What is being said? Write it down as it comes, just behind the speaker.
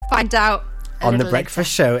find out on The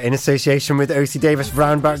Breakfast Show in association with O.C. Davis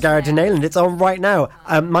Roundabout Garage in Neyland. It's on right now.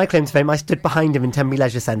 My claim to fame, I stood behind him in Tenby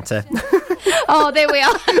Leisure Centre. Oh, there we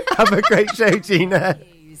are. Have a great show, Gina.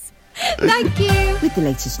 Thank you. With the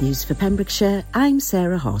latest news for Pembrokeshire, I'm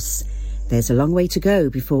Sarah Hoss. There's a long way to go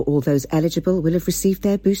before all those eligible will have received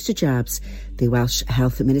their booster jabs. The Welsh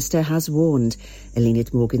Health Minister has warned.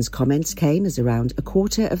 Eluned Morgan's comments came as around a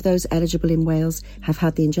quarter of those eligible in Wales have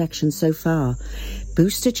had the injection so far.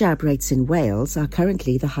 Booster jab rates in Wales are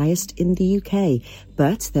currently the highest in the UK,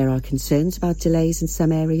 but there are concerns about delays in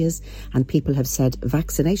some areas, and people have said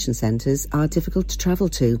vaccination centres are difficult to travel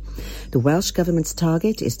to. The Welsh Government's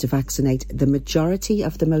target is to vaccinate the majority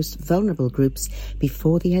of the most vulnerable groups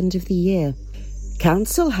before the end of the year.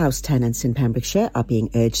 Council house tenants in Pembrokeshire are being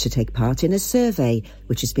urged to take part in a survey,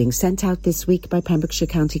 which is being sent out this week by Pembrokeshire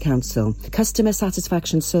County Council. The Customer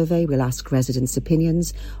Satisfaction Survey will ask residents'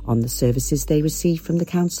 opinions on the services they receive from the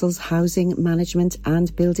Council's housing, management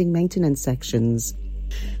and building maintenance sections.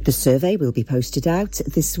 The survey will be posted out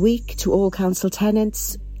this week to all council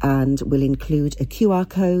tenants and will include a QR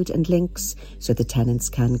code and links so the tenants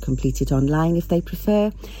can complete it online if they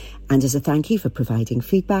prefer. And as a thank you for providing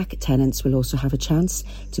feedback, tenants will also have a chance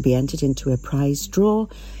to be entered into a prize draw,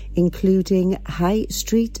 including High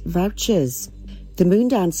Street vouchers. The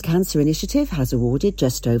Moondance Cancer Initiative has awarded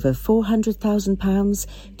just over £400,000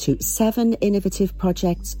 to 7 innovative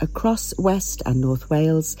projects across West and North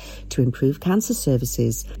Wales to improve cancer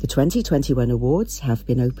services. The 2021 awards have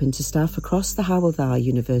been open to staff across the Hywel Dda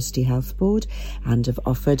University Health Board and have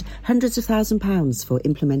offered hundreds of £1,000s for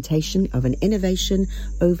implementation of an innovation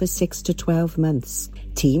over 6 to 12 months.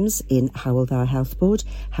 Teams in Hywel Dda Health Board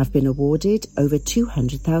have been awarded over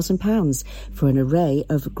 £200,000 for an array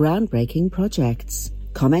of groundbreaking projects.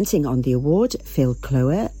 Commenting on the award, Phil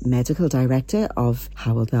Clower, Medical Director of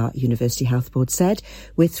Hywel Dda University Health Board, said,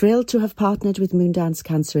 "We're thrilled to have partnered with Moondance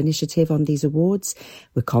Cancer Initiative on these awards.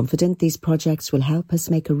 We're confident these projects will help us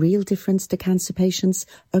make a real difference to cancer patients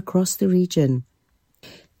across the region."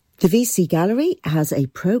 The VC Gallery has a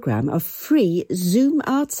programme of free Zoom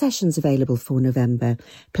art sessions available for November.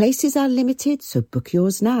 Places are limited, so book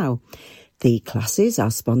yours now. The classes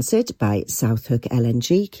are sponsored by Southhook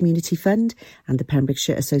LNG Community Fund and the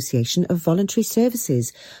Pembrokeshire Association of Voluntary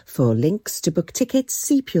Services. For links to book tickets,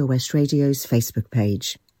 see Pure West Radio's Facebook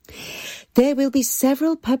page. There will be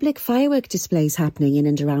several public firework displays happening in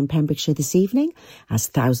and around Pembrokeshire this evening, as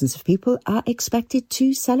thousands of people are expected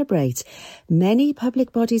to celebrate. Many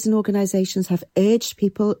public bodies and organisations have urged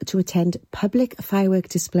people to attend public firework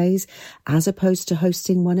displays as opposed to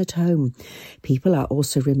hosting one at home. People are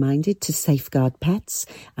also reminded to safeguard pets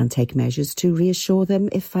and take measures to reassure them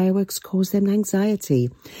if fireworks cause them anxiety.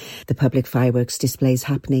 The public fireworks displays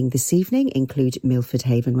happening this evening include Milford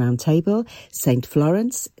Haven Round Table, St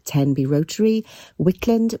Florence, Tenby Rotary,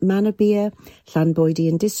 Whitland, Manorbier,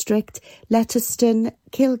 Llanboidian District, Letterston,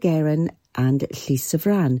 Kilgarran and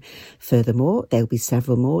Llysfran. Furthermore, there will be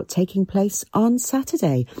several more taking place on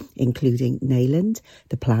Saturday, including Neyland,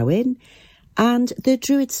 the Plough Inn and the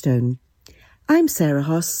Druidstone. I'm Sarah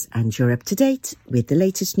Hoss and you're up to date with the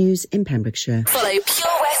latest news in Pembrokeshire. Follow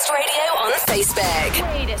Pure West Radio on Facebook.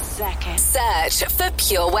 Wait a second. Search for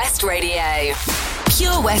Pure West Radio.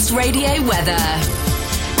 Pure West Radio weather.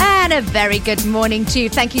 And a very good morning to you.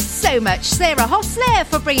 Thank you so much, Sarah Hostler,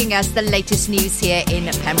 for bringing us the latest news here in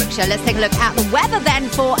Pembrokeshire. Let's take a look at the weather then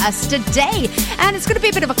for us today. And it's going to be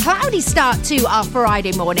a bit of a cloudy start to our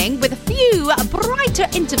Friday morning with a few brighter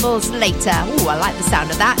intervals later. Oh, I like the sound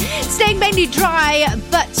of that. Staying mainly dry,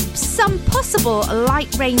 but some possible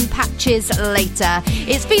light rain patches later.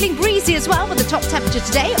 It's feeling breezy as well with the top temperature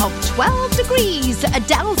today of 12 degrees.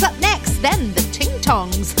 Adele's up next, then the Ting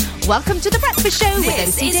Tongs. Welcome to The Breakfast Show with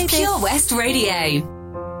This O.C. is Davis. Pure West Radio.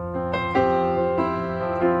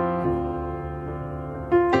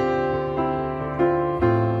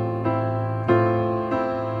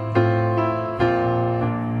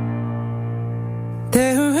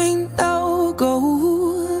 There ain't no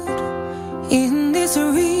gold in this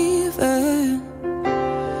river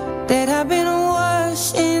that I've been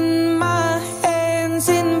washing my hands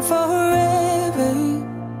in forever.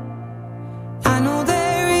 I know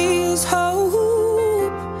there is hope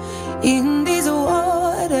in these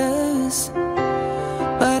waters,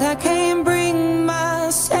 but I can't bring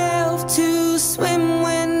myself to swim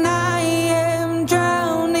when I am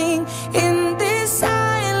drowning in this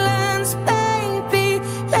silence. Baby,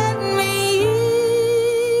 let me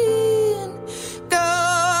in. Go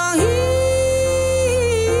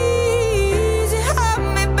easy on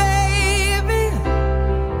me, baby.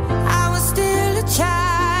 I was still a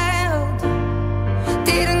child,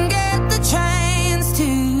 didn't get the chance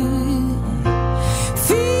to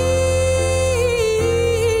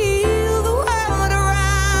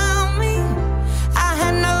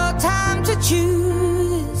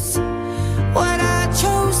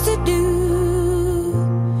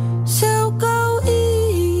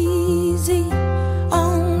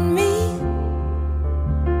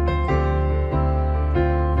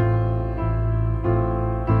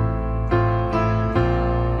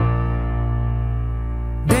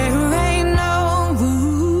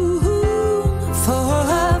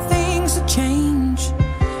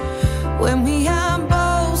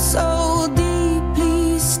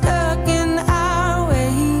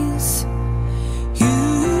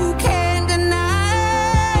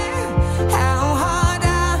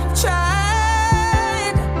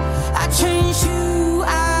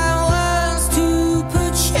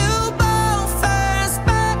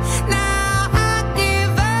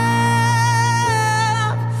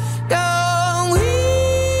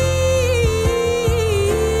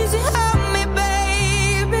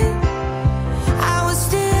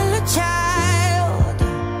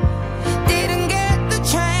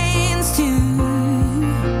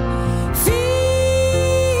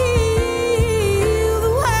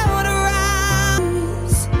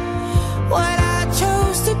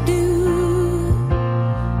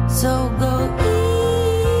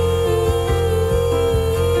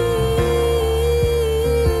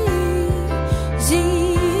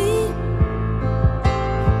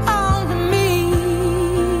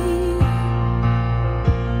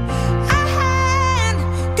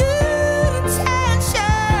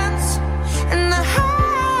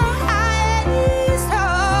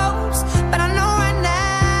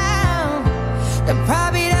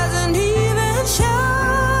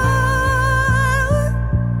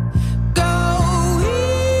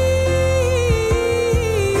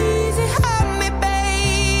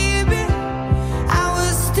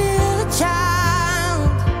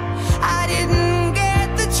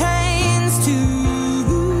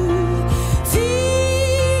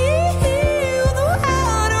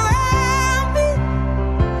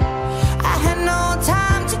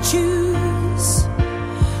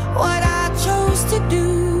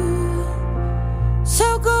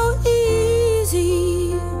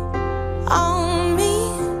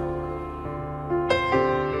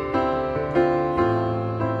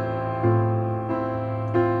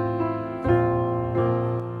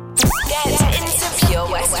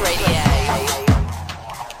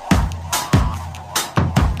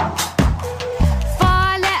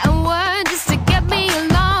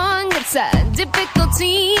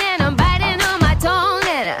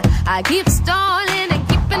I keep stalling and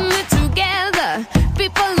keeping it together.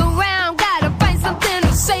 People around, gotta find something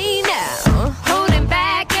to say now. Holding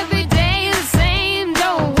back every day the same.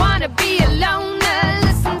 Don't wanna be alone.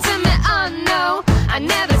 Listen to me, oh no. I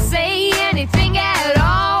never say anything at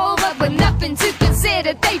all, but with nothing to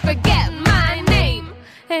consider, they forget my name.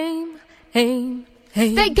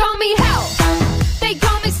 They call me Hell. They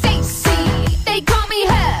call me Stacy. They call me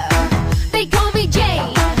Her. They call me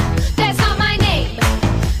Jane. That's not my name.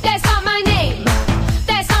 That's not my name.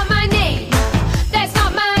 That's not my name. That's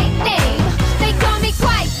not my name. They call me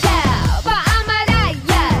Quiet Girl, but I'm a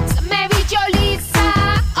riot. Mary Jo Lisa,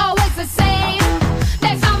 always the same.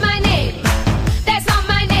 That's not my name. That's not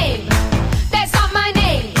my name. That's not my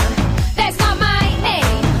name. That's not my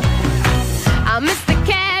name. I'm Mr.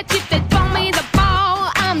 Catch if they throw me the ball.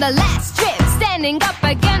 I'm the last trip standing up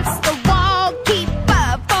against the wall. Keep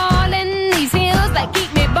falling these hills that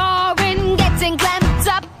keep me boring. Getting clamped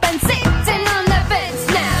up and sitting on the fence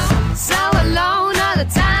now. So alone all the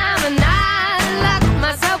time and I lock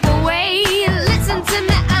myself away. Listen to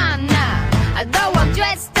me, I'm not. Though I'm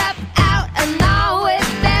dressed up out and all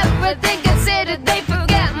with everything considered, they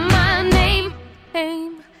forget my name.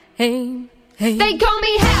 They call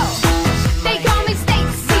me Hell. They call me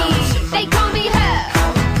Stacy. They call me Her.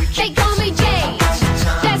 They call me Jane.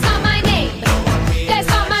 That's not my name. That's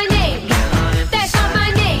not my name. That's not my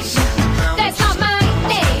name. That's not my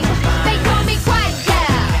name. They call me Quiet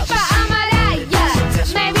Girl, but I'm a riot.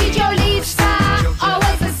 Mary Jo Lisa,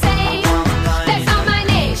 always the same. That's not my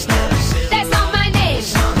name. That's not my name.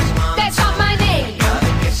 That's not my name.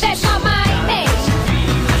 That's not my name.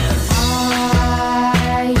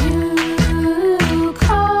 Are you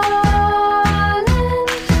calling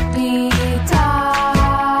me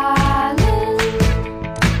darling?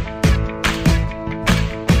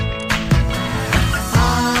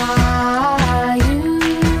 Are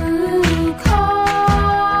you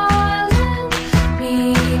calling me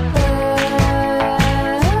bird?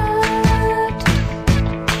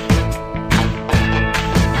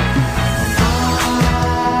 Are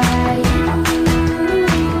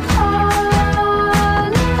you calling me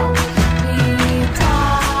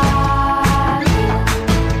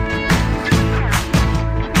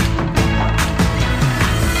darling?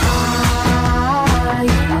 Are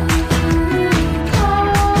you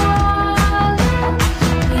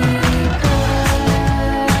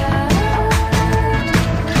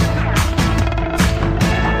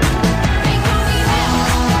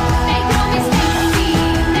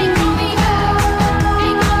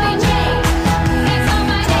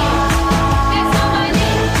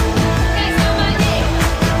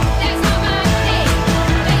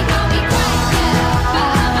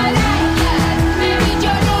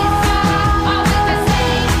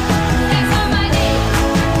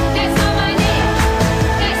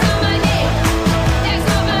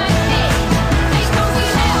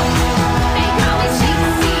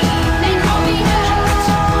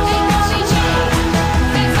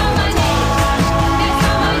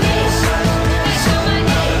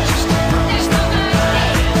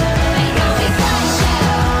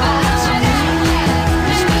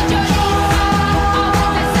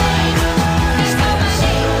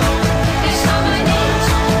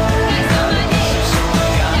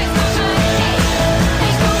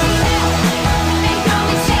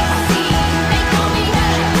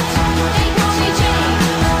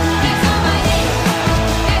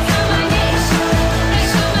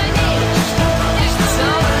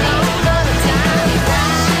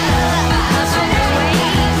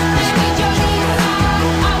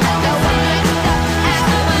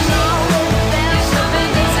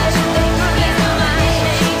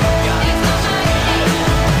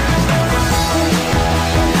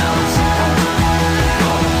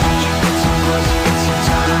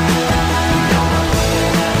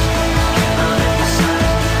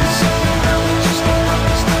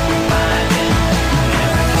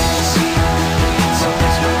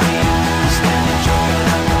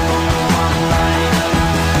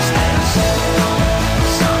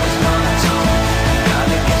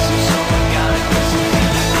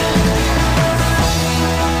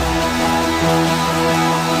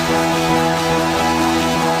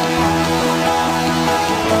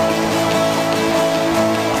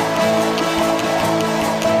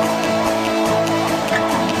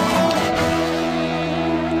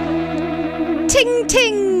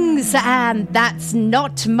Tings, and that's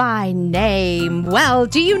not my name. Well,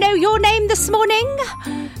 do you know your name this morning?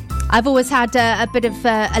 I've always had a bit of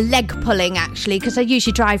a leg pulling, actually, because I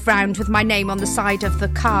usually drive round with my name on the side of the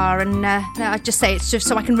car, and I just say it's just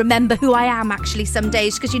so I can remember who I am, actually, some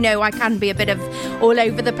days, because, you know, I can be a bit of all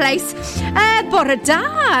over the place.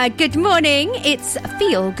 Borada, good morning. It's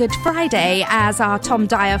Feel Good Friday, as our Tom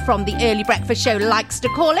Dyer from the Early Breakfast Show likes to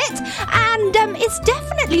call it, and it's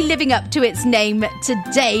definitely living up to its name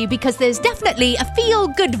today, because there's definitely a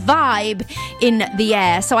feel-good vibe in the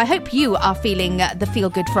air, so I hope you are feeling the Feel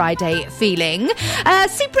Good Friday feeling.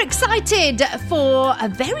 Super excited for a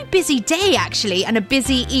very busy day, actually, and a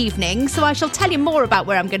busy evening, so I shall tell you more about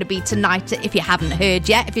where I'm going to be tonight if you haven't heard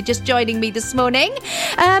yet, if you're just joining me this morning.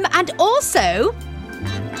 And also,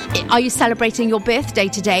 are you celebrating your birthday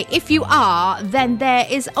today? If you are, then there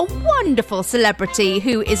is a wonderful celebrity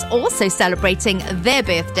who is also celebrating their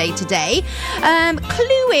birthday today.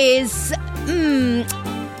 Clue is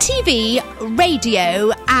TV,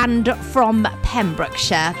 radio, and from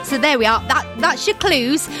Pembrokeshire. So there we are. That's your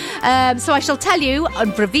clues. So I shall tell you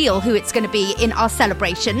and reveal who it's going to be in our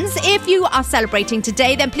celebrations. If you are celebrating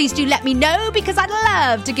today, then please do let me know, because I'd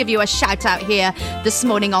love to give you a shout out here this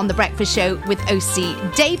morning on The Breakfast Show with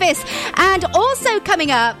OC Davis. And also coming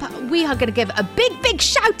up, we are going to give a big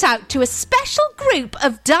shout out to a special group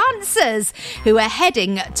of dancers who are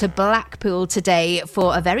heading to Blackpool today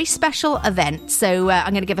for a very special event. So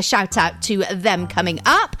I'm going to give a shout out to them coming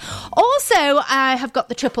up. Also, I have got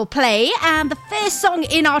the triple play, and the first song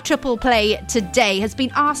in our triple play today has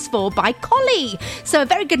been asked for by Collie. So a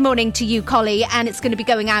very good morning to you, Collie, and it's going to be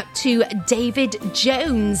going out to David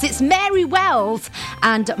Jones. It's Mary Wells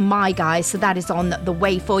and My Guy, so that is on the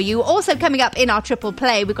way for you. Also coming up in our triple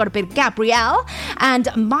play, we've got a bit of Gabrielle and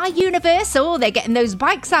My Universe. Oh, they're getting those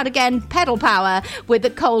bikes out again, pedal power, with the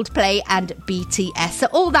Coldplay and BTS. So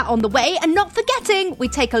all that on the way, and not forgetting, we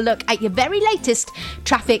take a look at your very latest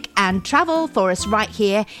traffic and travel for us right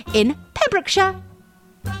here in Pembrokeshire.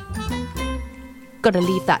 Got to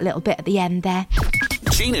leave that little bit at the end there.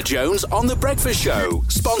 Gina Jones on The Breakfast Show,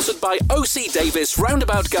 sponsored by OC Davis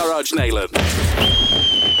Roundabout Garage, Neyland.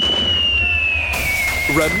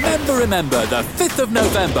 Remember the 5th of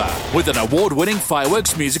November with an award-winning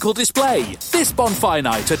fireworks musical display. This bonfire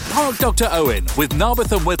night at Park Dr. Owen with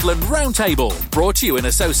Narberth and Whitland Roundtable, brought to you in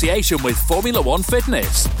association with Formula One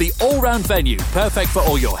Fitness, the all-round venue perfect for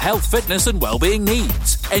all your health, fitness and well-being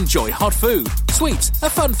needs. Enjoy hot food, sweets, a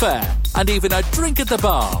fun fair, and even a drink at the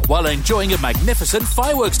bar while enjoying a magnificent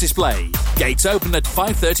fireworks display. Gates open at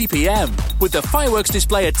 5:30pm with the fireworks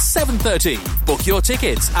display at 7:30. Book your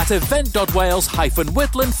tickets at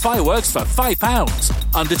event.wales-Whitland Fireworks for £5.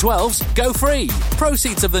 Under 12s, go free.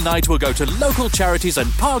 Proceeds of the night will go to local charities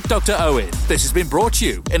and Park Dr. Owen. This has been brought to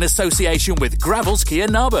you in association with Gravels Kia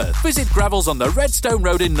Narberth. Visit Gravels on the Redstone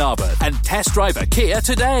Road in Narberth and test drive a Kia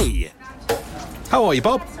today. How are you,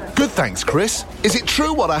 Bob? Good, thanks, Chris. Is it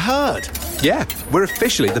true what I heard? Yeah, we're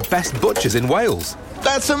officially the best butchers in Wales.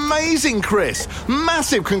 That's amazing, Chris.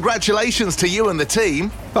 Massive congratulations to you and the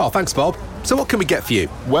team. Oh, thanks, Bob. So what can we get for you?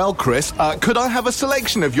 Well, Chris, could I have a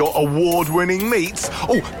selection of your award-winning meats?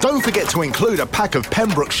 Oh, don't forget to include a pack of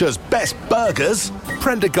Pembrokeshire's best burgers.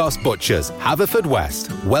 Prendergast Butchers, Haverfordwest,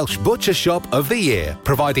 Welsh Butcher Shop of the Year,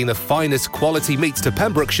 providing the finest quality meats to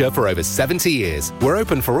Pembrokeshire for over 70 years. We're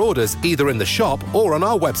open for orders either in the shop or on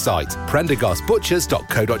our website,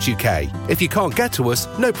 prendergastbutchers.co.uk. If you can't get to us,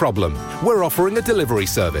 no problem. We're offering a delivery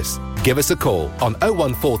service. Give us a call on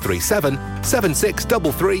 01437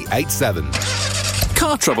 763387.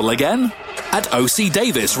 Car trouble again? At OC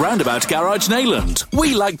Davis Roundabout Garage, Neyland,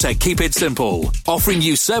 we like to keep it simple, offering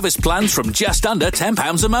you service plans from just under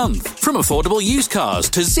 £10 a month. From affordable used cars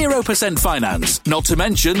to 0% finance, not to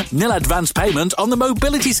mention nil advance payment on the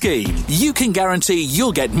mobility scheme. You can guarantee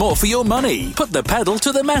you'll get more for your money. Put the pedal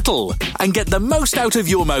to the metal and get the most out of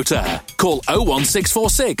your motor. Call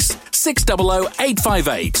 01646 600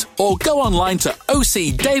 858 or go online to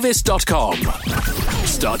ocdavis.com.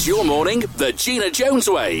 Start your morning the Gina Jones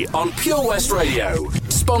way on Pure West Radio.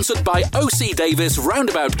 Sponsored by OC Davis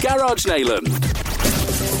Roundabout Garage, Neyland.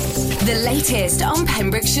 The latest on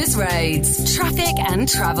Pembrokeshire's roads, traffic and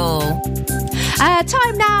travel.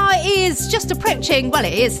 Time now is just approaching, well,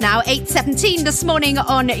 it is now 8:17 this morning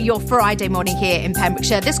on your Friday morning here in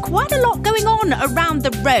Pembrokeshire. There's quite a lot going on around the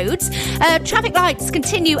roads. Traffic lights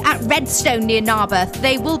continue at Redstone near Narberth.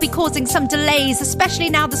 They will be causing some delays, especially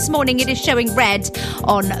now this morning. It is showing red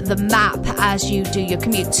on the map as you do your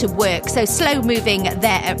commute to work. So slow moving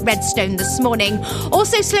there at Redstone this morning.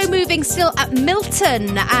 Also slow moving still at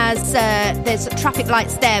Milton, as there's traffic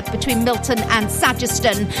lights there between Milton and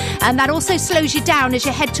Sageston. And that also slows you down as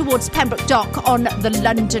you head head towards Pembroke Dock on the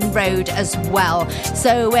London Road as well.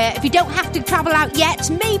 So if you don't have to travel out yet,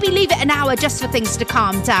 maybe leave it an hour just for things to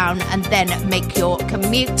calm down and then make your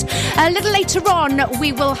commute. A little later on,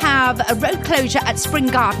 we will have a road closure at Spring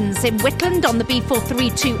Gardens in Whitland on the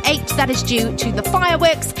B4328. That is due to the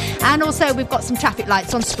fireworks. And also, we've got some traffic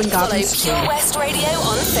lights on Spring Gardens. Follow Pure West Radio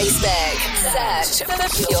on Facebook. Search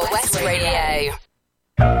for Pure West Radio.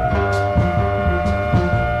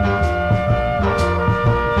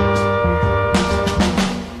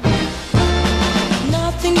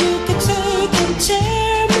 Nothing you can say can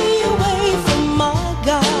tear me away from my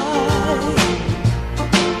guy.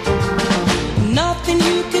 Nothing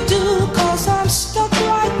you could do, 'cause I'm stuck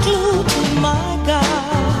like glue to my guy.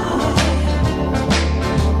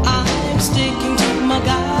 I'm sticking to my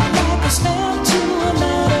guy like a stamp to a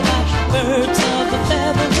letter, like birds of a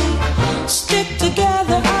feather. We stick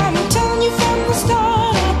together, I'm telling you from the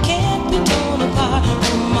start, I can't be torn apart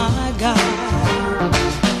from my guy.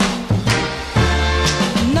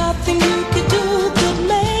 Nothing you could do could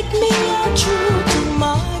make me untrue to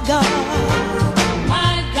my God.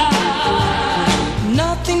 My God.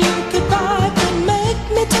 Nothing you could buy could make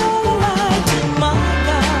me tell a lie to my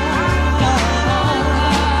God.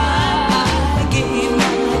 I gave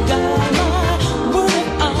my God my word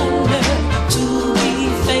of honor to be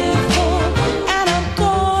faithful, and I'm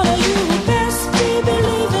gonna, you best be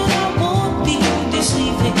believing I won't be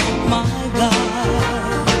deceiving my God.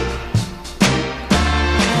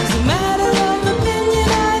 As a matter of opinion,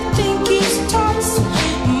 I think he's tops.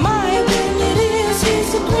 My opinion is he's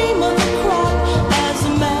the cream of the crop. As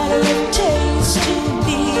a matter of taste, to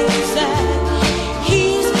be exact,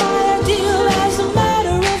 he's my ideal. As a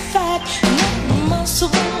matter of fact, no muscle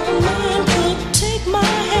bound man could take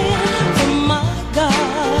my hand from my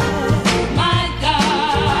God. My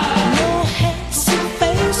God. No handsome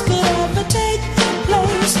face could ever take the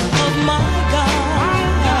place of my God.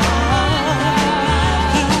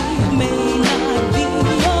 He may not be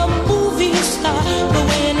a movie star, but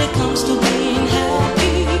when it comes to being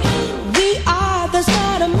happy, we are. There's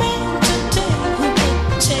not a man today who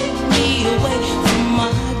could take me away from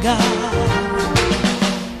my God.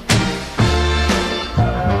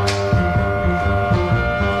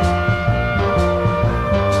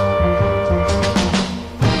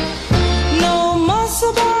 No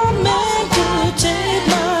muscle bound man could take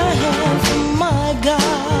my hand from my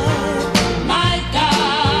God. My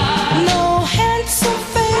God. No handsome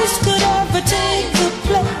face could ever take the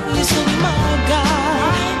place of my God.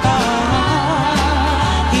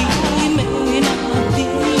 He may not be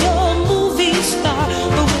a movie star,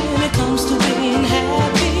 but when it comes to being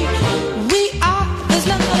happy, we are. There's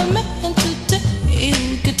not a man today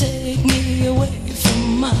who could take me away from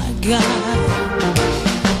my God.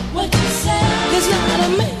 What you say? There's not a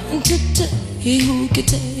man today who could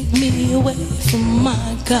take me away from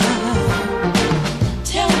my God.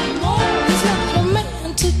 Tell me more. There's not a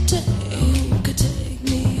man today who could take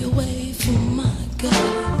me away from my God.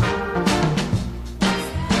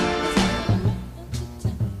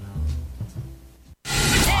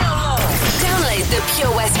 Download the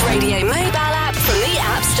Pure West Radio mobile app from the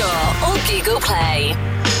App Store or Google Play.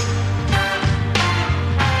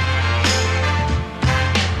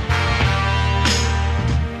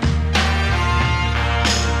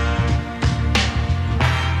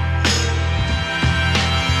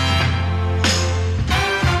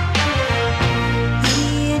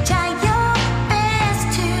 You try your best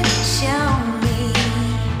to show me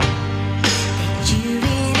that you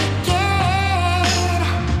really cared.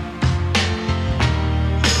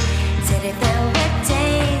 Said if there were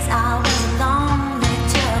days I was lonely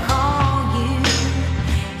too.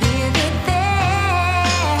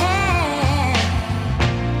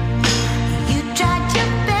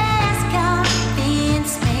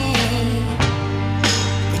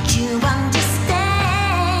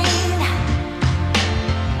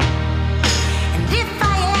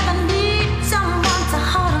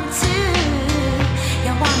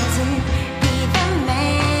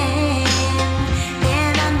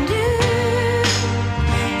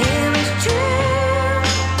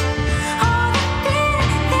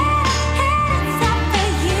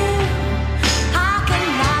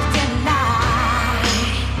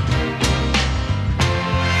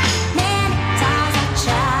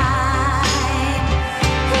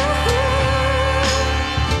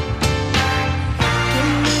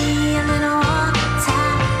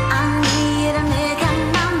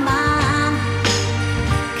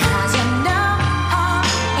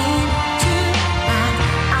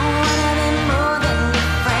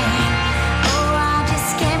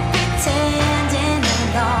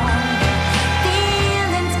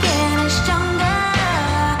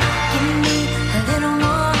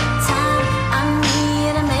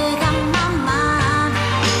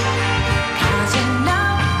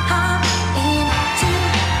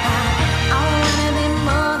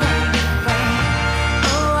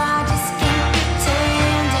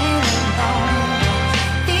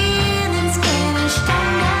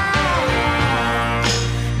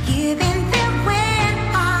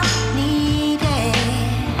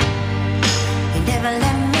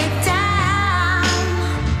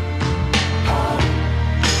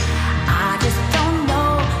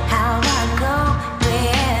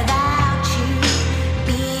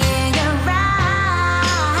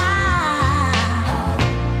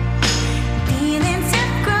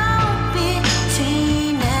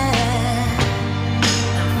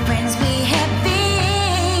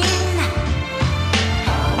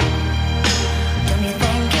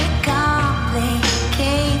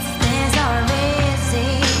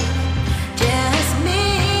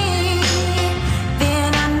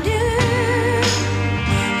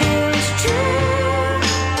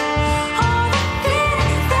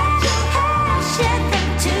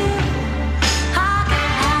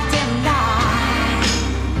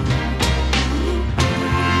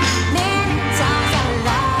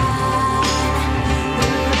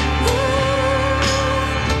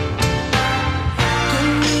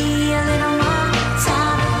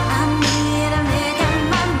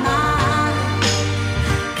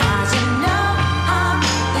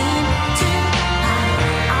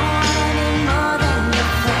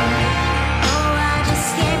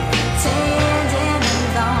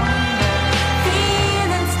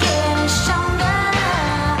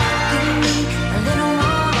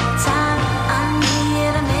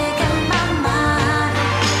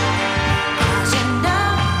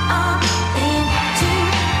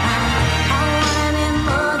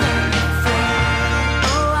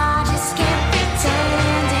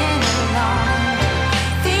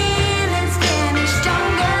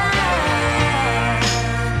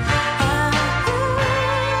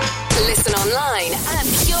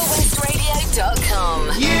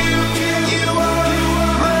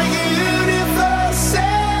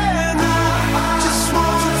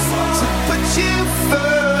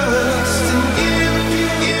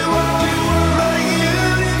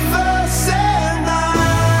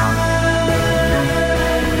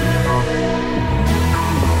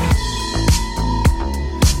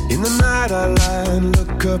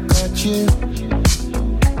 look at you.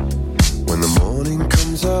 When the morning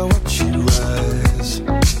comes, I watch you rise.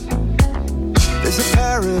 There's a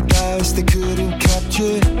paradise they couldn't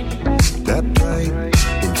capture. That bright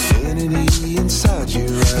infinity inside your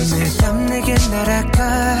eyes. 매일 밤 내게 날아가.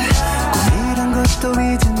 꿈이란 것도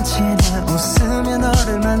잊은 채 나 웃으며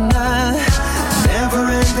너를 만나. Never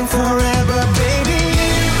ending forever, baby.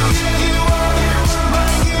 You are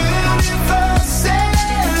my universe,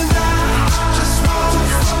 and I just want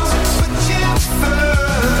to put you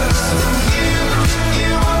first.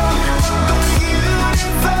 You are my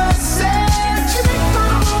universe, and you make my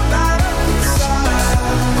whole light up inside.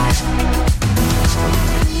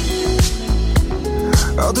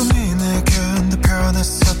 어둠이 내겐 더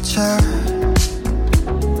변했었지.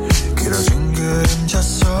 길어진 그림자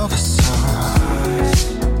속에서.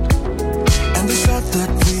 And we thought that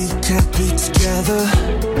we can't be together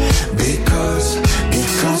because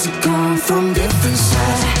we come from different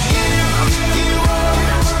sides. You are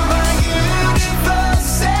my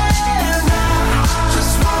universe, and I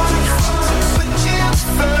just want to put you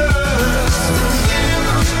first.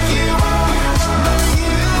 You are my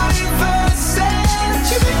universe, and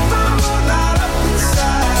you make my world light up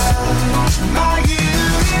inside. My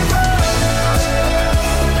universe,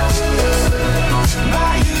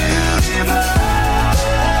 my universe.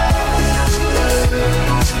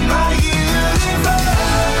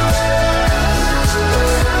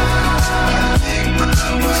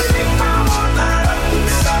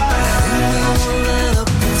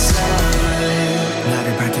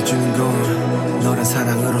 나를 밝혀주는 건 너란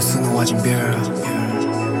사랑으로 수놓아진 별.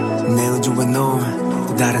 내 우주에 넌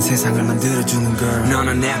또 다른 세상을 만들어주는 걸.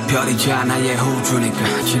 너는 내 별이자 나의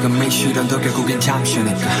호주니까. 지금 이 시련도 결국엔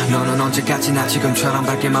잠시니까. 너는 언제까지나 지금처럼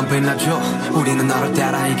밝게만 빛나줘. 우리는 너를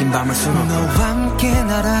따라 이긴 밤을 수놓고 너와 함께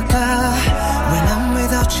날아가. When I'm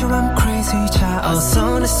without you I'm crazy. 자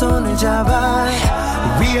어서 내 손을 잡아.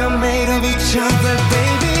 We are made of each other,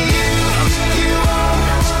 baby. You are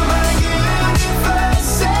my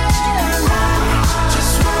universe, and I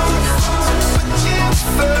just want to put you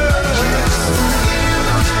first.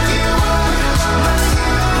 You are my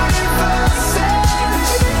universe, and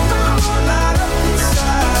you make my whole light up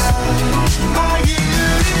inside. My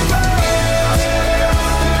universe,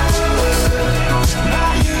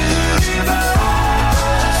 my universe.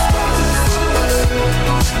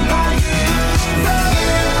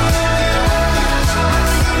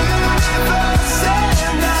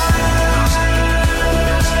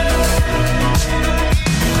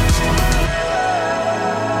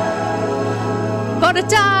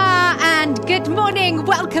 Bonata and good morning.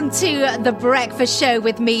 Welcome to The Breakfast Show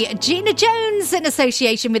with me, Gina Jones, in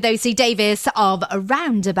association with OC Davis of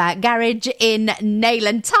Roundabout Garage in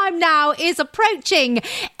Neyland. Time now is approaching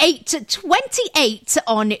 8:28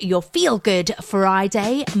 on your Feel Good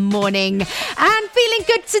Friday morning. And feeling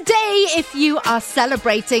good today if you are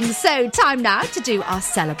celebrating. So time now to do our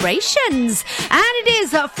celebrations. And it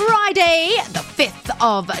is Friday, the 5th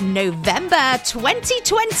of November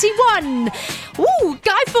 2021. Ooh,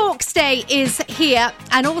 Guy Fawkes Day is here.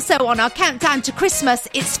 And also on our countdown to Christmas,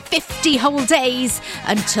 it's 50 whole days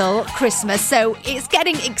until Christmas. So it's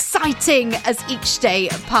getting exciting as each day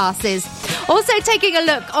passes. Also taking a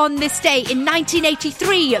look on this day in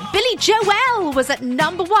 1983, Billy Joel was at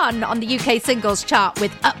number 1 on the UK singles chart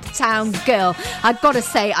with Uptown Girl. I've got to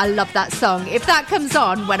say, I love that song. If that comes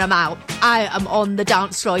on when I'm out, I am on the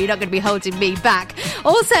dance floor. You're not going to be holding me back.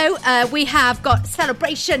 Also, we have got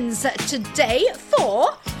celebrations today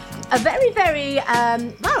for a very, very,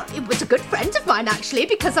 well, it was a good friend of mine, actually,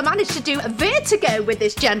 because I managed to do a vertigo with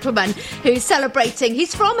this gentleman who's celebrating.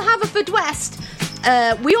 He's from Haverfordwest.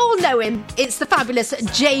 We all know him. It's the fabulous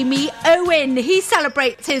Jamie Owen. He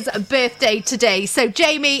celebrates his birthday today. So,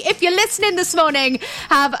 Jamie, if you're listening this morning,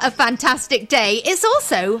 have a fantastic day. It's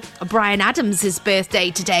also Bryan Adams'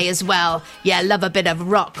 birthday today as well. Yeah, love a bit of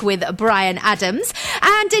rock with Bryan Adams.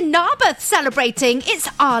 And in Narberth celebrating, it's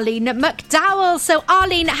Arlene McDowell. So,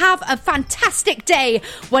 Arlene, have a fantastic day,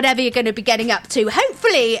 whatever you're going to be getting up to.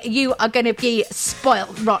 Hopefully, you are going to be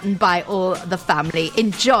spoilt rotten by all the family.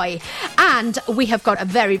 Enjoy. And we have got a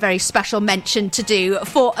very, very special mention to do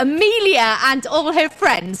for Amelia and all her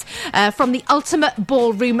friends from the Ultimate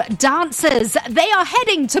Ballroom Dancers. They are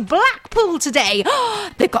heading to Blackpool today.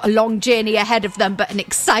 They've got a long journey ahead of them, but an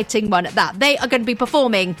exciting one at that. They are going to be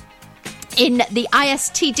performing in the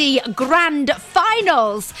ISTD Grand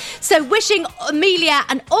Finals. So wishing Amelia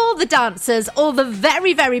and all the dancers all the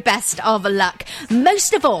very, very best of luck.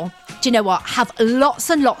 Most of all, do you know what? Have lots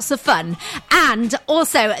and lots of fun. And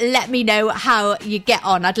also let me know how you get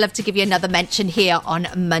on. I'd love to give you another mention here on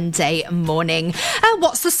Monday morning.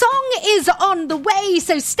 What's the Song is on the way,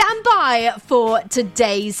 so stand by for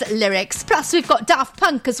today's lyrics. Plus, we've got Daft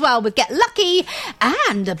Punk as well with Get Lucky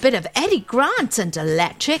and a bit of Eddie Grant and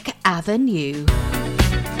Electric Avenue.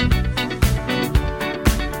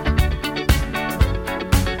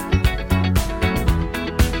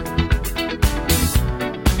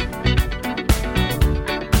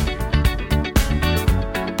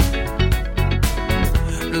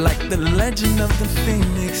 Like the legend of the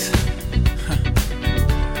Phoenix,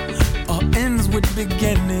 all ends with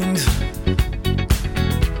beginnings.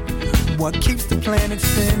 What keeps the planet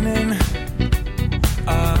spinning?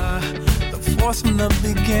 The force from the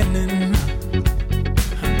beginning.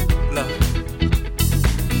 Love.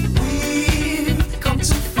 We've come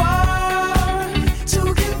too far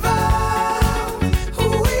to give up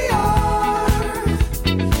who we are.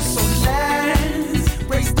 So let's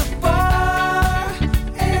raise the bar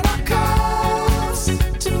and our cups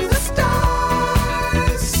to the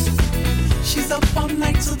stars. She's up all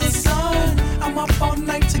night to the sun. I'm up all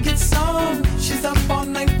night to get some. She's up all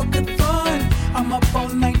night for good fun. I'm up all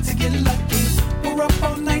night to get lucky. We're up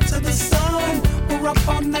all night to the sun. We're up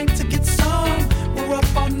all night to get some. We're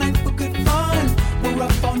up all night for good fun. We're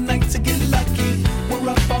up all night to get lucky. We're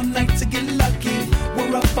up all night to get lucky.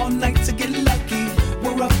 We're up all night to get lucky.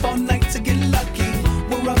 We're up all night to get lucky.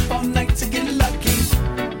 We're up all night to get lucky.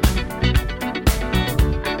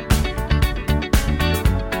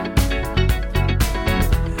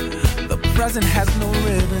 The present has no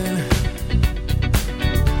ribbon.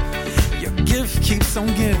 Your gift keeps on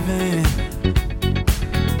giving.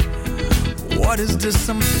 What is this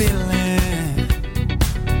I'm feeling?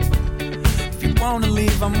 If you wanna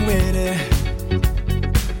leave, I'm with it.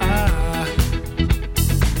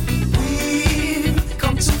 We've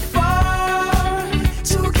come too far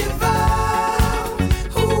to give up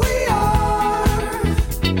who we are.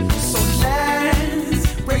 So let's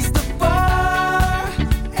raise the bar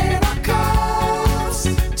and our cups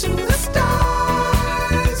to the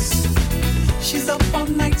stars. She's up all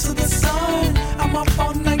night to the sun. I'm up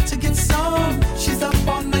all night to get some. She's up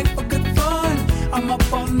all night for good fun. I'm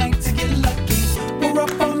up all night to get lucky. We're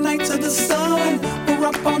up all night to the sun. We're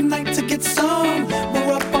up all night to get some.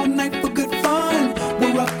 We're up all night for good fun.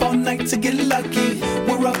 We're up all night to get lucky.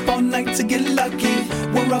 We're up all night to get lucky.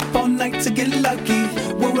 We're up all night to get lucky.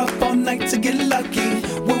 We're up all night to get lucky.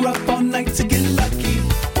 We're up all night to get lucky.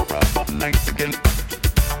 We're up all night to get.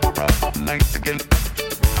 We're up all night to get.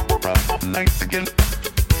 We're up all night to get.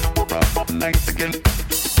 We're up all night to get.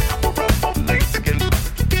 We're up all night to get.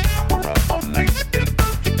 We're up all night to get.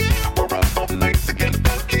 We're up all night to get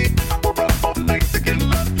lucky. We're up all night to get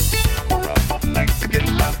lucky. We're up all night to get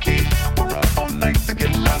lucky. We're up all night to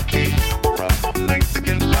get lucky. We're up all night to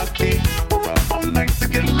get lucky. We're up all night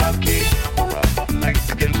to get lucky. We're up all night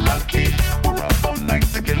to get lucky. We're up all night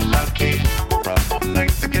to get lucky. We're up all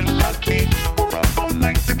night to get lucky. We're up all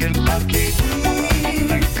night to get lucky.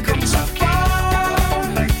 We've come too far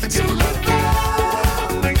to give up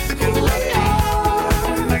who we are.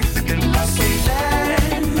 So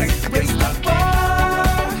let's raise the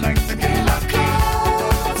bar and our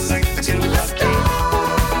cups to the stars.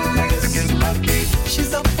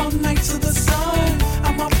 She's up all night to the sun.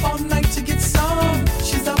 I'm up all night to get some.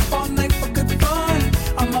 She's up all night for good fun.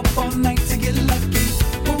 I'm up all night to get lucky.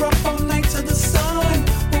 We're up all night to the sun.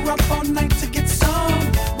 We're up all night to get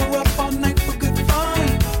some. We're up all night for good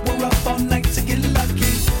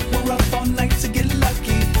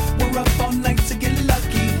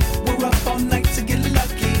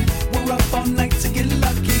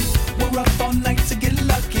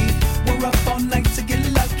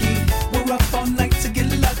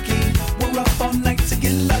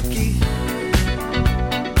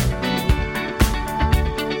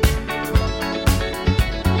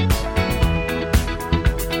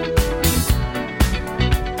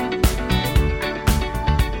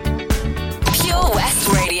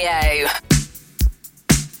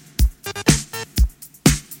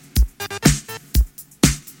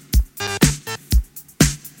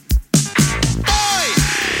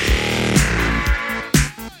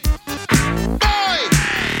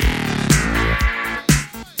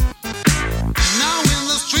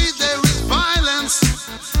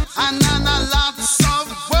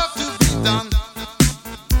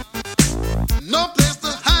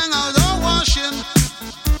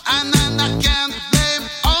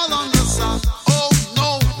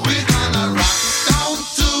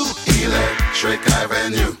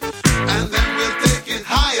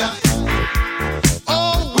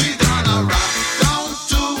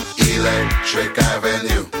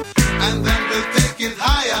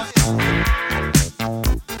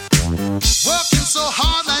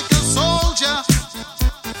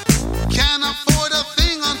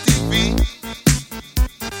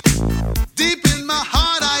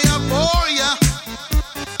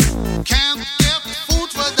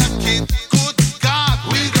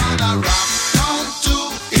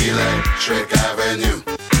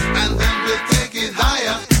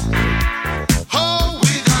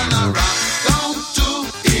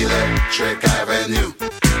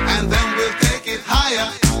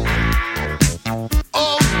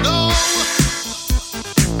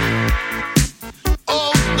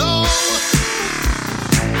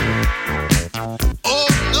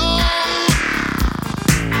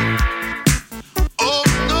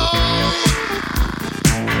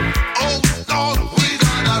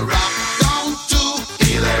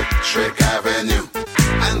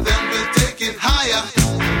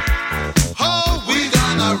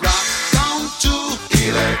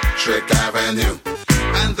Electric Avenue,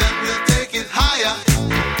 and then we'll take it higher.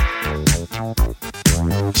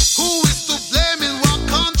 Who is to blame in one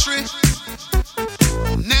country?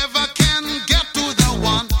 Never can get to the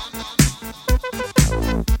one.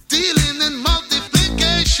 Dealing in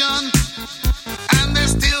multiplication, and they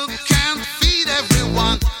still can't feed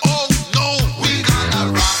everyone. Oh no, we're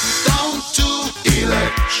gonna rock down to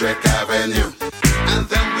Electric Avenue, and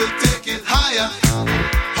then we'll take it higher.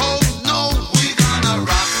 Oh no, we're gonna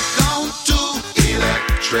rock down to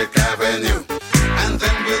Electric Avenue, and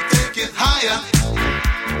then we'll take it higher.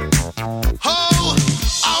 Oh,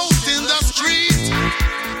 out in the street,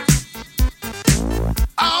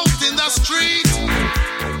 out in the street,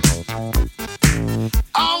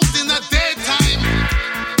 out in the daytime,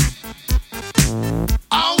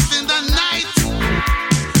 out in the night.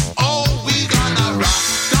 Oh, we gonna rock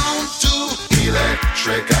down to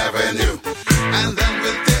Electric Avenue, and then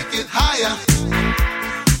we'll take it higher.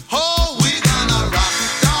 Oh, we gonna rock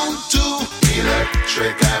down to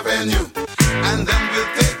Electric Avenue, and then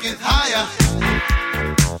we'll take it higher.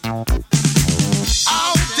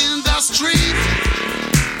 Out in the street,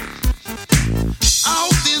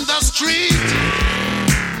 out in the street,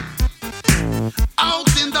 out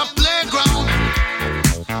in the playground,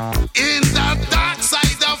 in the dark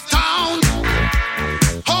side of town.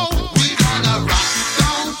 Oh, we gonna rock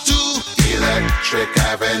down to Electric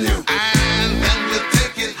Avenue, and then we'll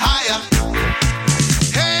take it higher.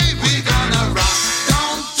 Hey, we gonna rock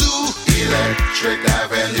down to Electric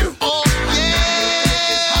Avenue. Oh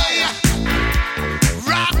yeah,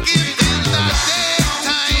 rock it in the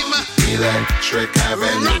daytime, Electric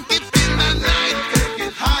Avenue. Rock it in the night, take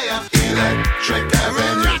it higher, Electric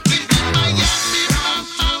Avenue. Rock it in Miami,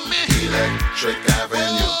 Miami, Electric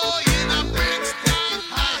Avenue. Oh, in a Brixton,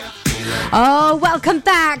 higher. Oh, welcome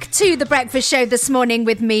back to The Breakfast Show this morning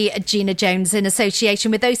with me, Gina Jones, in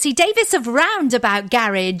association with OC Davis of Roundabout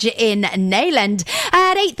Garage in Neyland.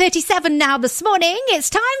 At 8:37 now this morning, it's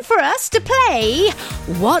time for us to play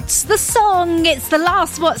What's the Song? It's the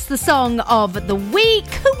last What's the Song of the week.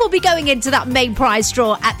 Who will be going into that main prize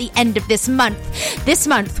draw at the end of this month? This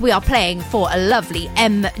month, we are playing for a lovely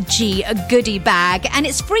MG goodie bag, and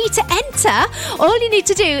it's free to enter. All you need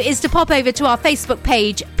to do is to pop over to our Facebook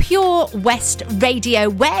page, Pure West Radio,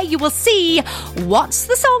 where you will see What's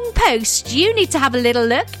the Song post. You need to have a little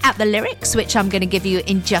look at the lyrics, which I'm going to give you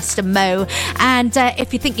in just a mo. And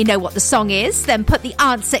if you think you know what the song is, then put the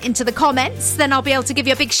answer into the comments. Then I'll be able to give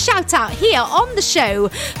you a big shout out here on the show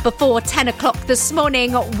before 10 o'clock this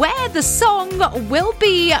morning, where the song will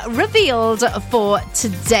be revealed for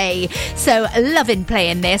today. So loving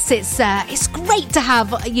playing this. It's great to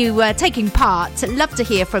have you taking part. Love to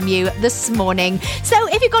hear from you this morning. So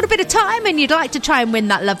if you've got a bit of time and you'd like to try and win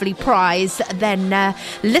that lovely prize, then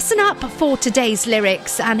listen up for today's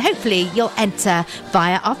lyrics, and hopefully you'll enter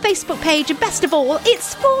via our Facebook page. And best of all,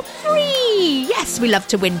 it's for free. Yes, we love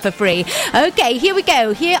to win for free. Okay, here we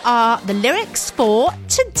go. Here are the lyrics for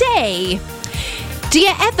today. Do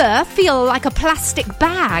you ever feel like a plastic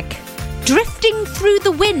bag drifting through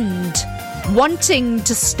the wind, wanting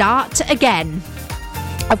to start again?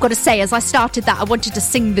 I've got to say, as I started that, I wanted to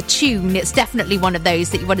sing the tune. It's definitely one of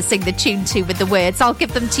those that you want to sing the tune to with the words. I'll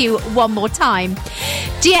give them to you one more time.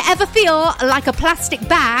 Do you ever feel like a plastic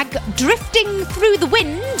bag drifting through the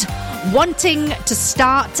wind, wanting to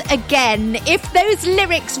start again? If those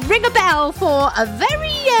lyrics ring a bell for a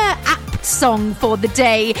very apt song for the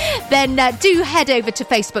day, then do head over to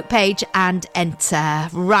Facebook page and enter.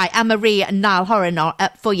 Right, Anne-Marie and Niall Horan are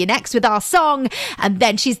up for you next with our song, and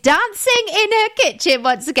then she's dancing in her kitchen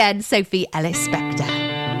once again, Sophie Ellis-Bextor.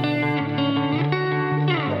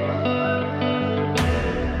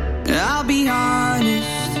 I'll be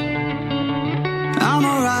honest, I'm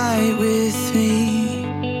alright with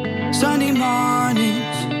me. Sunday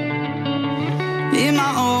mornings, in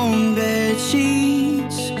my own bed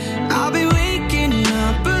sheets, I'll be waking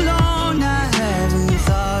up alone. I haven't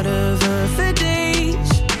thought of her for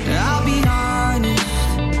days. I'll be honest,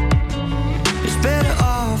 it's better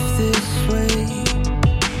off this way.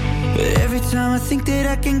 But every time I think that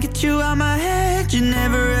I can get you out my head, you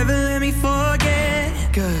never ever let me forget.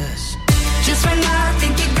 'Cause just when I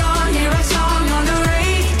think you're gone, hear a song on the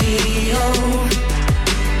radio.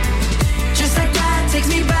 Just like that takes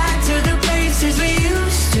me back to the places we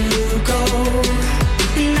used to go.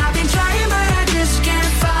 And I've been trying but I just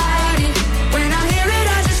can't fight it. When I hear it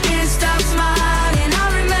I just can't stop smiling. I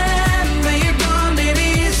remember you're gone, baby,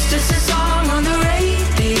 it's just a song on the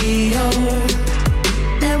radio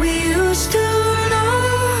that we used to know.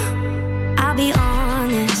 I'll be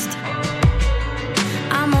honest,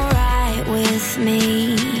 I'm alright with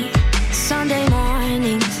me. Sunday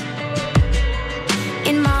mornings,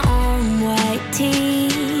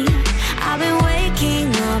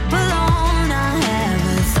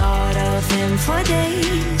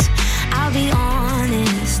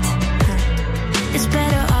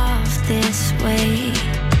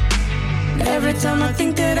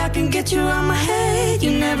 get you out my head. You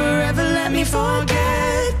never ever let me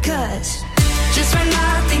forget. 'Cause just when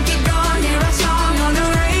I think you're gone, hear a song on the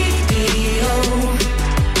radio.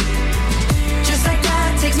 Just like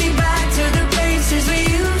that takes me back to the places we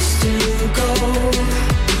used to go.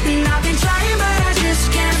 And I've been trying but I just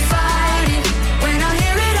can't fight it. When I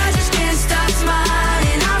hear it I just can't stop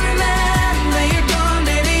smiling. I remember you're gone,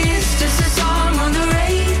 baby, it's just a song on the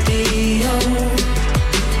radio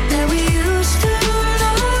that we used to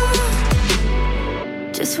know.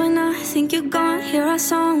 Just when I think you're gone, hear a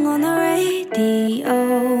song on the radio.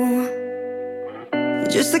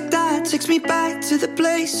 Just like that takes me back to the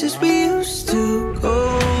places we used to go.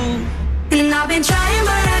 And I've been trying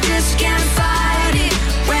but I just can't fight it.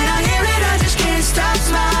 When I hear it I just can't stop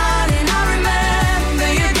smiling. I remember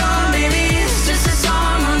you're gone, baby, it's just a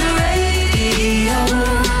song on the radio.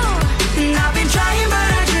 And I've been trying but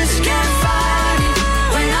I just can't fight it.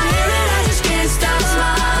 When I hear it I just can't stop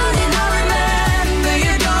smiling. I remember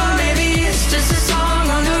you're gone, baby, it's just a song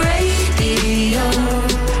on the radio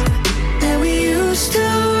that we used to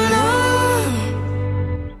know.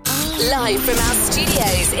 Live from our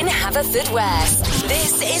studios in Haverfordwest,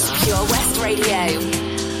 this is Pure West Radio.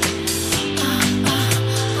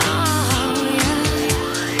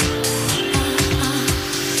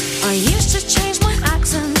 I used to change my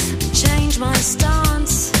accent, change my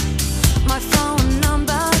stance, my phone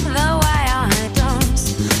number, the way I dance.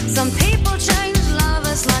 Some people change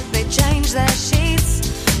lovers like they change their sheets,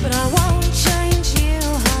 but I won't change you,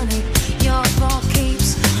 honey, you're for keeps.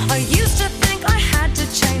 I used to think I had to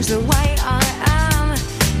change the way I am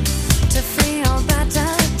to feel better,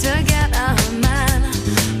 to get a man.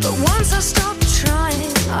 But once I stopped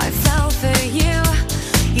trying, I fell for you.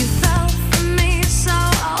 You fell for me, so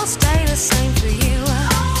I'll stay the same for you.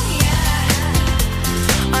 Oh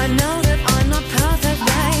yeah. I know that I'm not perfect,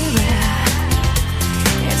 baby.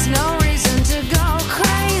 It's no reason to go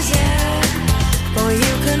crazy. Boy,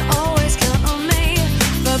 you can always count on me.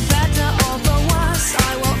 For better or for worse,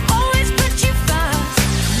 I will always put you first.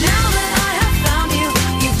 Now that I have found you,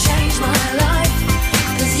 you've changed my life.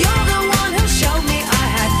 'Cause you're the one who showed me I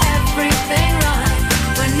had everything right.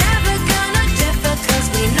 We're never gonna differ 'cause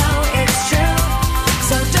we know it's true.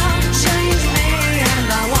 So don't change me and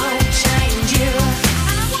I won't change you.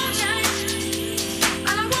 And I won't change.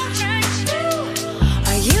 And I won't change you.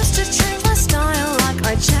 I used to change my style like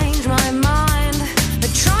I changed my mind. I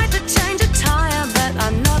tried to change a tire but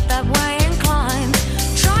I'm not that way inclined.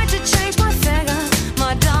 Tried to change my figure,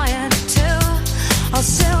 my diet too. I'll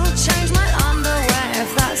still change my underwear if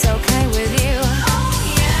that's okay with you. Oh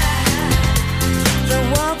yeah. The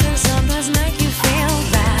world can sometimes make you feel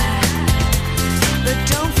bad, but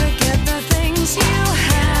don't forget the things you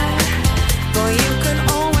had. Boy, you can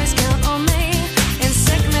always count on me in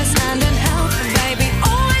sickness and in health. Baby,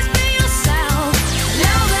 always be yourself.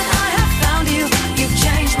 Now that I have found you, you've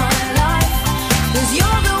changed my life. 'Cause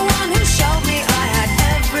you're the one who showed me I had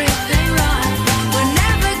everything right. We're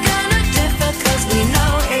never gonna differ 'cause we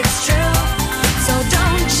know it's true. So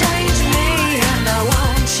don't change me and I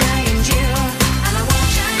won't change you. And I won't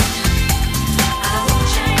change. And I won't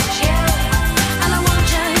change you. And I won't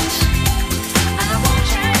change. And I won't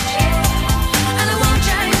change you. And I won't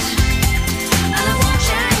change. And I won't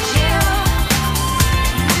change you.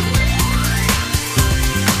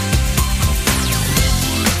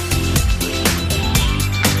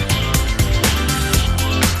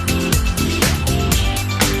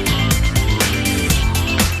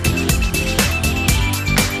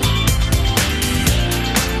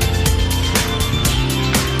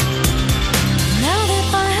 Now that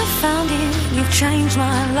I have found you, you've changed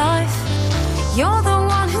my life. You're the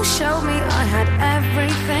one who showed me I had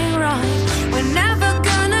everything right. We're never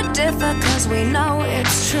gonna differ 'cause we know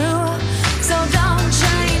it's true. So don't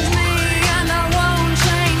change me and I won't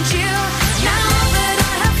change you. Now that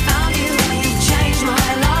I have found you, you've changed my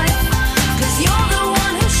life. 'Cause you're the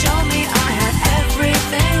one who showed me I had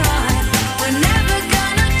everything right. We're never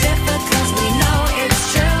gonna differ 'cause we know it's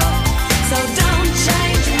true. So don't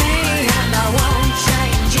change me and I won't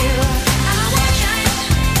change you. And I won't change.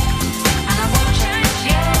 And I won't change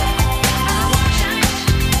you. And I won't change.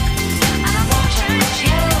 And I won't change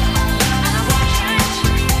you. And I won't change.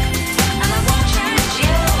 And I won't change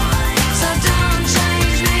you. So don't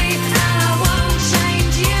change me and I won't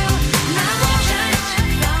change you. And I won't change.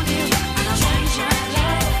 Found you and I'll change my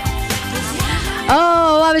life. 'Cause you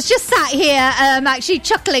Oh, I was just sat here actually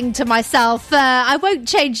chuckling to myself. I won't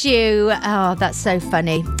change you. Oh, that's so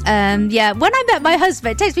funny. Yeah, when I met my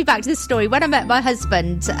husband, it takes me back to this story. When I met my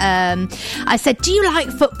husband, I said, "Do you like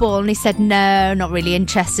football?" And he said, "No, not really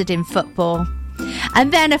interested in football."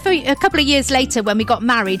 And then a couple of years later, when we got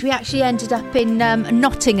married, we actually ended up in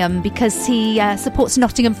Nottingham because he supports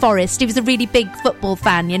Nottingham Forest. He was a really big football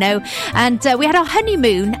fan, you know. And we had our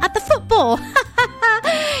honeymoon at the football.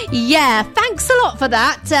 Yeah, thanks a lot for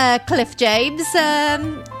that, Cliff James.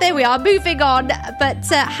 There we are, moving on. But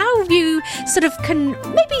how you sort of can,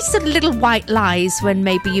 maybe sort of little white lies when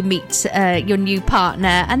maybe you meet your new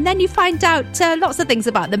partner and then you find out lots of things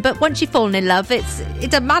about them. But once you've fallen in love, it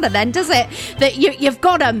doesn't matter then, does it? That you've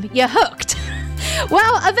got them, you're hooked.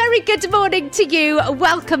 Well, a very good morning to you.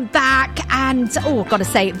 Welcome back. And, I've got to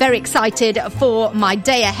say, very excited for my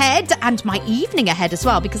day ahead and my evening ahead as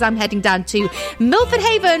well, because I'm heading down to Milford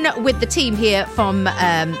Haven with the team here from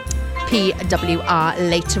PWR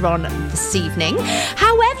later on this evening.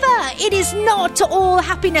 However, it is not all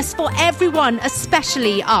happiness for everyone,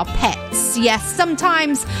 especially our pets. Yes,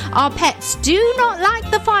 sometimes our pets do not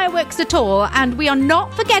like the fireworks at all, and we are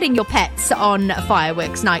not forgetting your pets on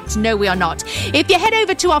fireworks night. No, we are not. If you head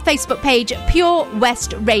over to our Facebook page, Pure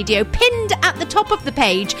West Radio, pinned at the top of the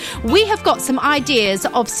page, we have got some ideas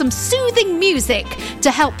of some soothing music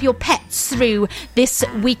to help your pets through this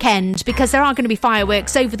weekend, because there are going to be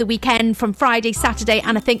fireworks over the weekend from Friday, Saturday,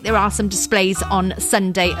 and I think there are some displays on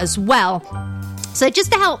Sunday as well. So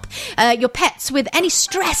just to help your pets with any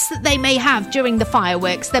stress that they may have during the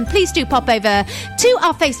fireworks, then please do pop over to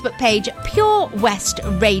our Facebook page, Pure West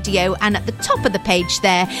Radio, and at the top of the page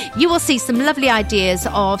there, you will see some lovely ideas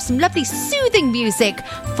of some lovely soothing music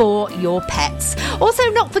for your pets. Also,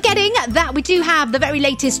 not forgetting that we do have the very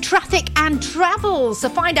latest traffic and travel. So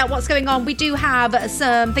find out what's going on. We do have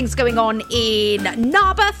some things going on in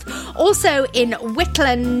Narberth, also in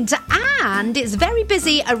Whitland, and it's very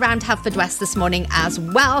busy around Haverfordwest this morning as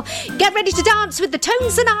well. Get ready to dance with the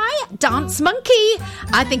Tones and I, Dance Monkey.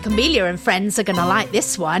 I think Amelia and friends are going to like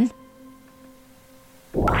this one.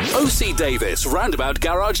 OC Davis Roundabout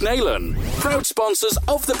Garage Neyland, proud sponsors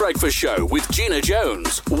of The Breakfast Show with Gina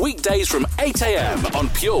Jones, weekdays from 8 a.m. on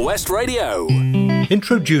Pure West Radio.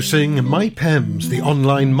 Introducing MyPems, the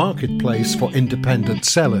online marketplace for independent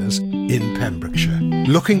sellers in Pembrokeshire.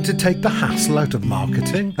 Looking to take the hassle out of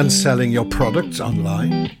marketing and selling your products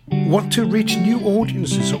online? Want to reach new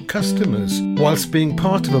audiences or customers whilst being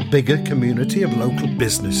part of a bigger community of local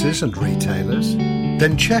businesses and retailers?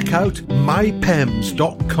 Then check out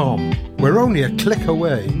mypems.com. We're only a click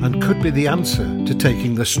away and could be the answer to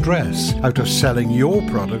taking the stress out of selling your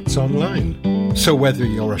products online. So whether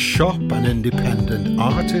you're a shop, an independent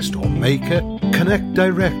artist or maker, connect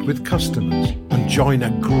direct with customers and join a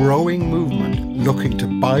growing movement looking to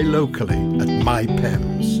buy locally at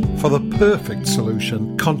MyPems. For the perfect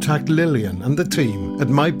solution, contact Lillian and the team at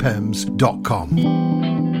mypems.com.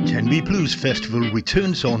 Tenby Blues Festival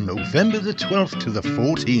returns on November the 12th to the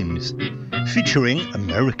 14th, featuring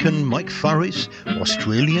American Mike Farris,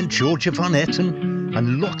 Australian Georgia Van Etten,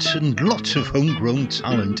 and lots of homegrown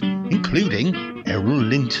talent, including Errol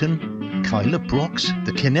Linton, Kyla Brox,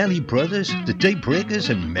 the Kennelly Brothers, the Daybreakers,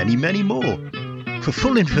 and many, many more. For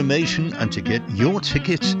full information and to get your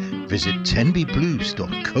tickets, visit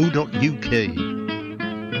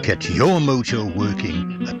tenbyblues.co.uk. Get your mojo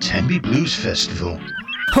working at Tenby Blues Festival.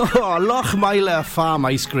 Oh, Lochmeyler Farm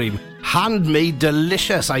Ice Cream. Handmade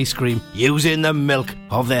delicious ice cream using the milk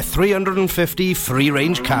of their 350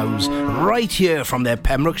 free-range cows right here from their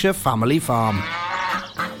Pembrokeshire family farm.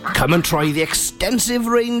 Come and try the extensive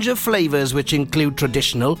range of flavours which include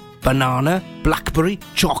traditional, banana, blackberry,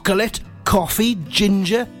 chocolate, coffee,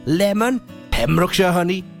 ginger, lemon, Pembrokeshire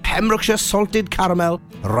honey, Pembrokeshire salted caramel,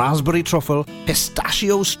 raspberry truffle,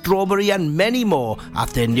 pistachio, strawberry and many more at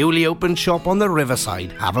their newly opened shop on the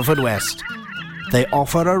Riverside, Haverfordwest. They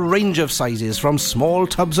offer a range of sizes from small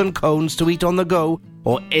tubs and cones to eat on the go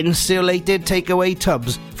or insulated takeaway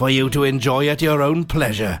tubs for you to enjoy at your own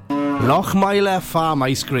pleasure. Lochmeyler Farm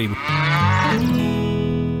Ice Cream.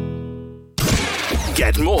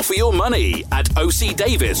 Get more for your money at OC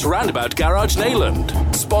Davis Roundabout Garage Neyland,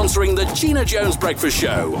 sponsoring the Gina Jones Breakfast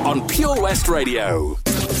Show on Pure West Radio.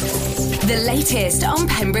 The latest on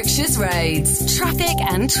Pembrokeshire's roads, traffic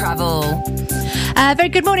and travel. Very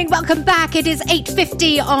good morning, welcome back. It is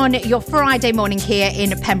 8:50 on your Friday morning here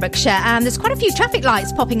in Pembrokeshire, and there's quite a few traffic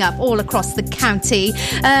lights popping up all across the county,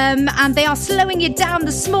 and they are slowing you down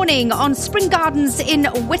this morning on Spring Gardens in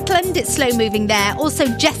Whitland. It's slow moving there. Also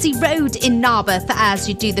Jesse Road in Narberth as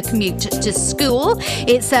you do the commute to school.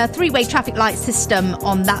 It's a 3-way traffic light system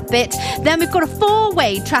on that bit. Then we've got a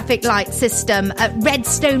 4-way traffic light system at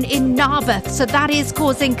Redstone in Narberth, so that is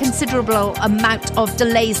causing considerable amount of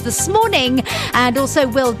delays this morning. and also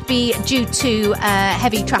will be due to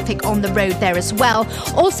heavy traffic on the road there as well.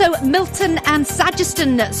 Also, Milton and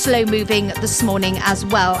Sageston slow moving this morning as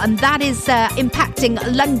well, and that is impacting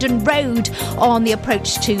London Road on the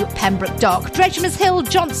approach to Pembroke Dock. Dredgeman's Hill,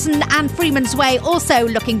 Johnson and Freeman's Way also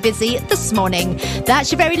looking busy this morning.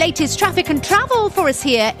 That's your very latest traffic and travel for us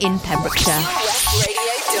here in Pembrokeshire.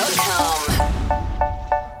 PureWestRadio.com.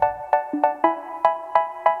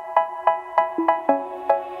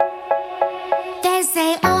 They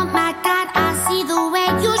say, oh my God, I see the way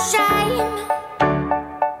you shine.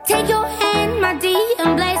 Take your hand, my dear,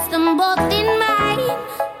 and place them both in mine.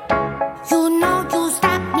 You know you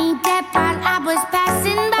stopped me dead while I was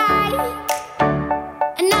passing by.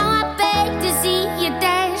 And now I beg to see you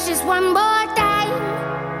dance just one more time.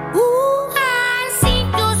 Ooh, I see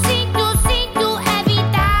you every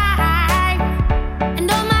time. And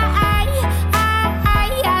oh my, I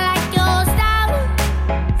like your style.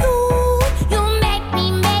 You make me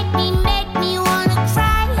wanna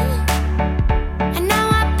cry. And now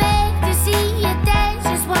I beg to see you dance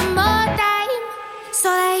just one more time. So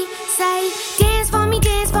they say, dance for me,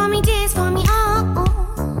 dance for me, dance for me,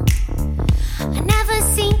 oh. I never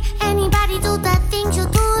seen anybody do the things you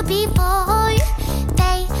do before.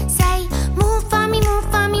 They say, move for me, move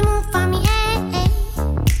for me, move for me, eh.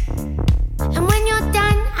 And when you're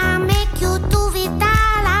done, I'll make you do it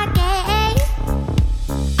all again.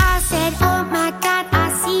 I said, oh my God,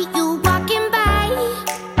 I see you walking by.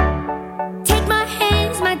 Take my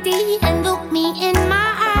hands, my dear, and look me in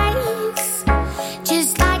my eyes.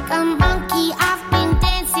 Just like a monkey, I've been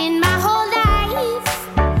dancing my whole life.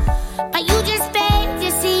 But you just beg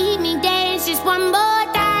to see me dance just one more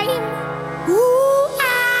time. Ooh,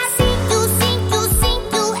 I see you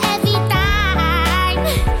every time.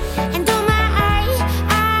 And oh my,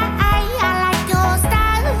 I like your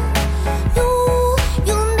style.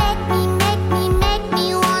 You make me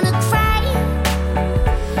wanna cry.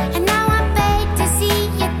 And now I beg to see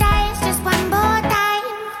you dance just one more time.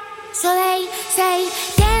 So they say,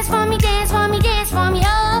 dance for me, dance for me, dance for me,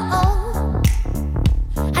 oh.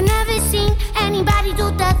 I never seen anybody do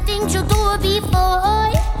the things you do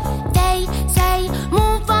before. They say,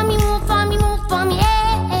 move for me, move for me, move for me,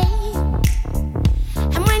 eh.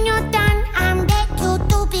 And when you're done, I'll make you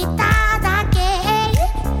do it all again.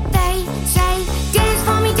 They say, dance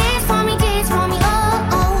for me, dance for me, dance for me, oh.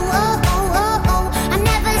 I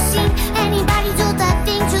never seen anybody do the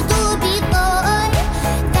things you do before.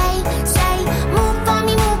 They say, move for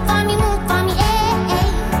me, move for me, move for me, eh.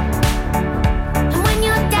 And when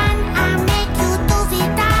you're done, I'll make you do it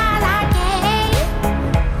all again.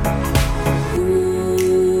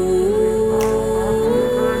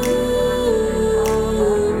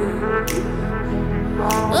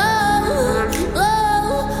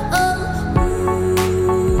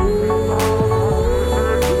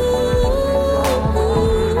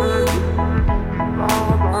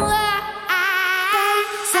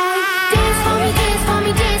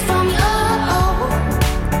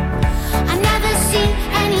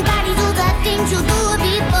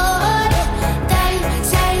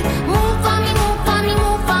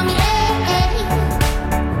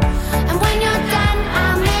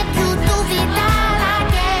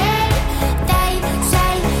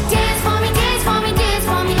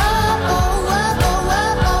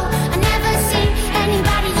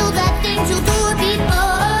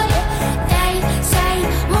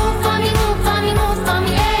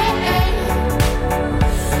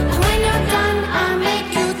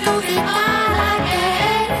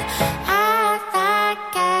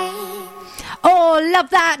 Love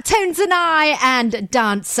that. Tones and I and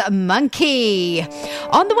Dance Monkey.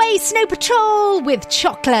 On the way, Snow Patrol with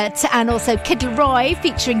Chocolate, and also Kid Leroy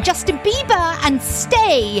featuring Justin Bieber and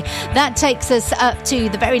Stay. That takes us up to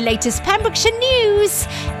the very latest Pembrokeshire news,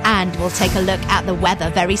 and we'll take a look at the weather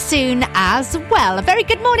very soon as well. A very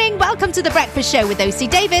good morning. Welcome to The Breakfast Show with OC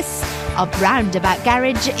Davis of Roundabout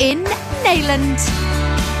Garage in Neyland.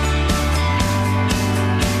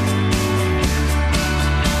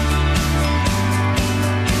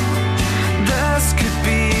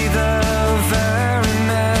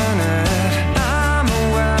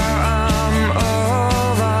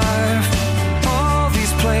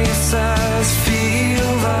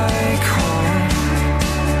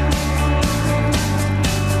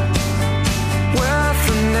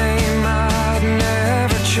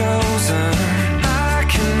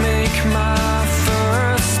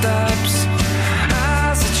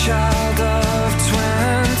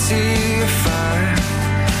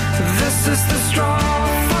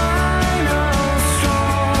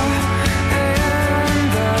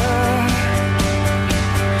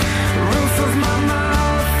 Roof of my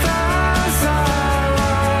mouth as I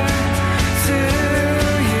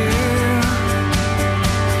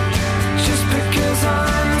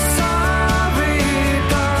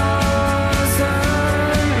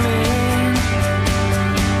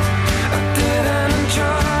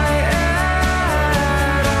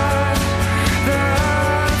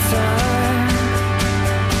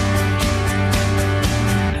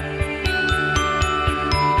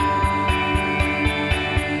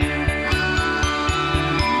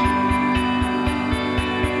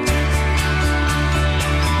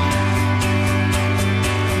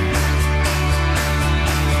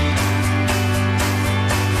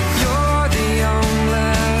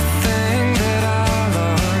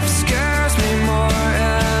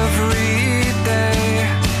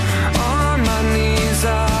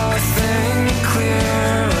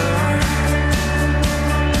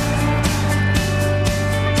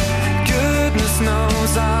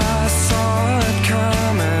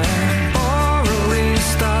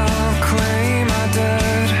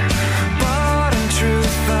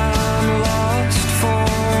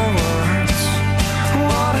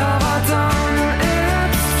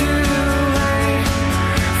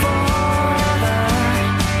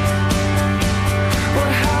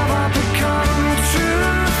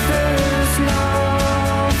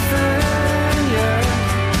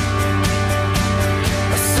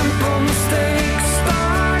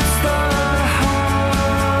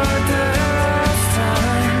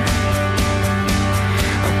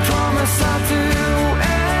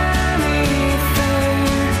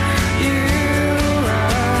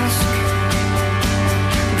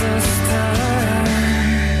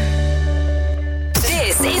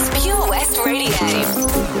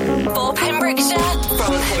For Pembrokeshire,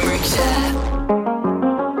 from Pembrokeshire.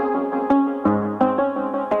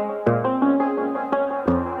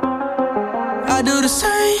 I do the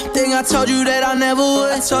same thing I told you that I never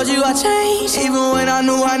would. I told you I changed, even when I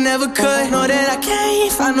knew I never could. Know that I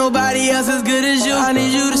can't find nobody else as good as you. I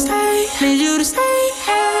need you to stay, need you to stay.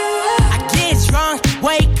 I get drunk,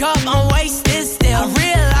 wake up, I'm wasted still. I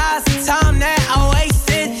realize the time that I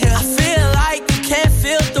wasted here. I feel like you can't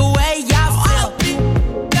feel the way I feel.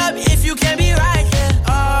 Up if you can be right here.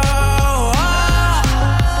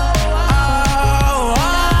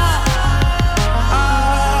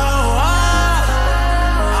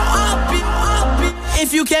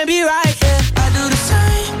 If you can't be right, yeah. I do the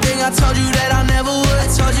same thing I told you that I never would. I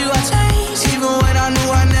told you I changed, even when I knew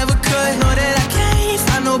I never could. Know that I can't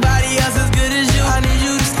find nobody else as good as you. I need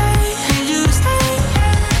you to stay, need you to stay.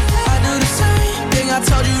 I do the same thing I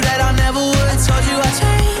told you that I never would. I told you I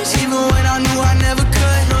changed, even when I knew I never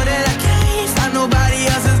could. Know that I can't find nobody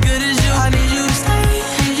else as good as you. I need you to stay,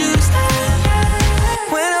 need you to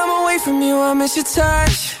stay. When I'm away from you, I miss your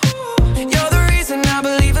touch. You're the reason I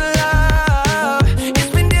believe in love.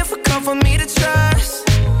 For me to trust,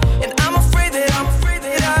 and I'm afraid that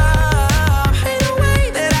ain't no way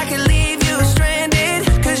that I can leave you stranded,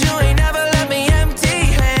 cause you ain't never left me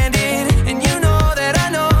empty-handed, and you know that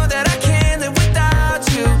I can't live without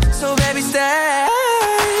you, so baby stay.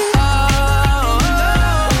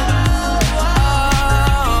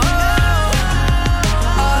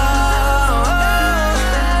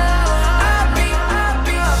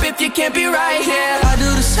 If you can't be right here, I do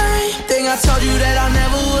the same thing I told you that I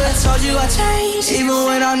never would. I told you I changed, even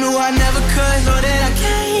when I knew I never could. Know that I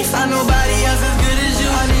can't find nobody else as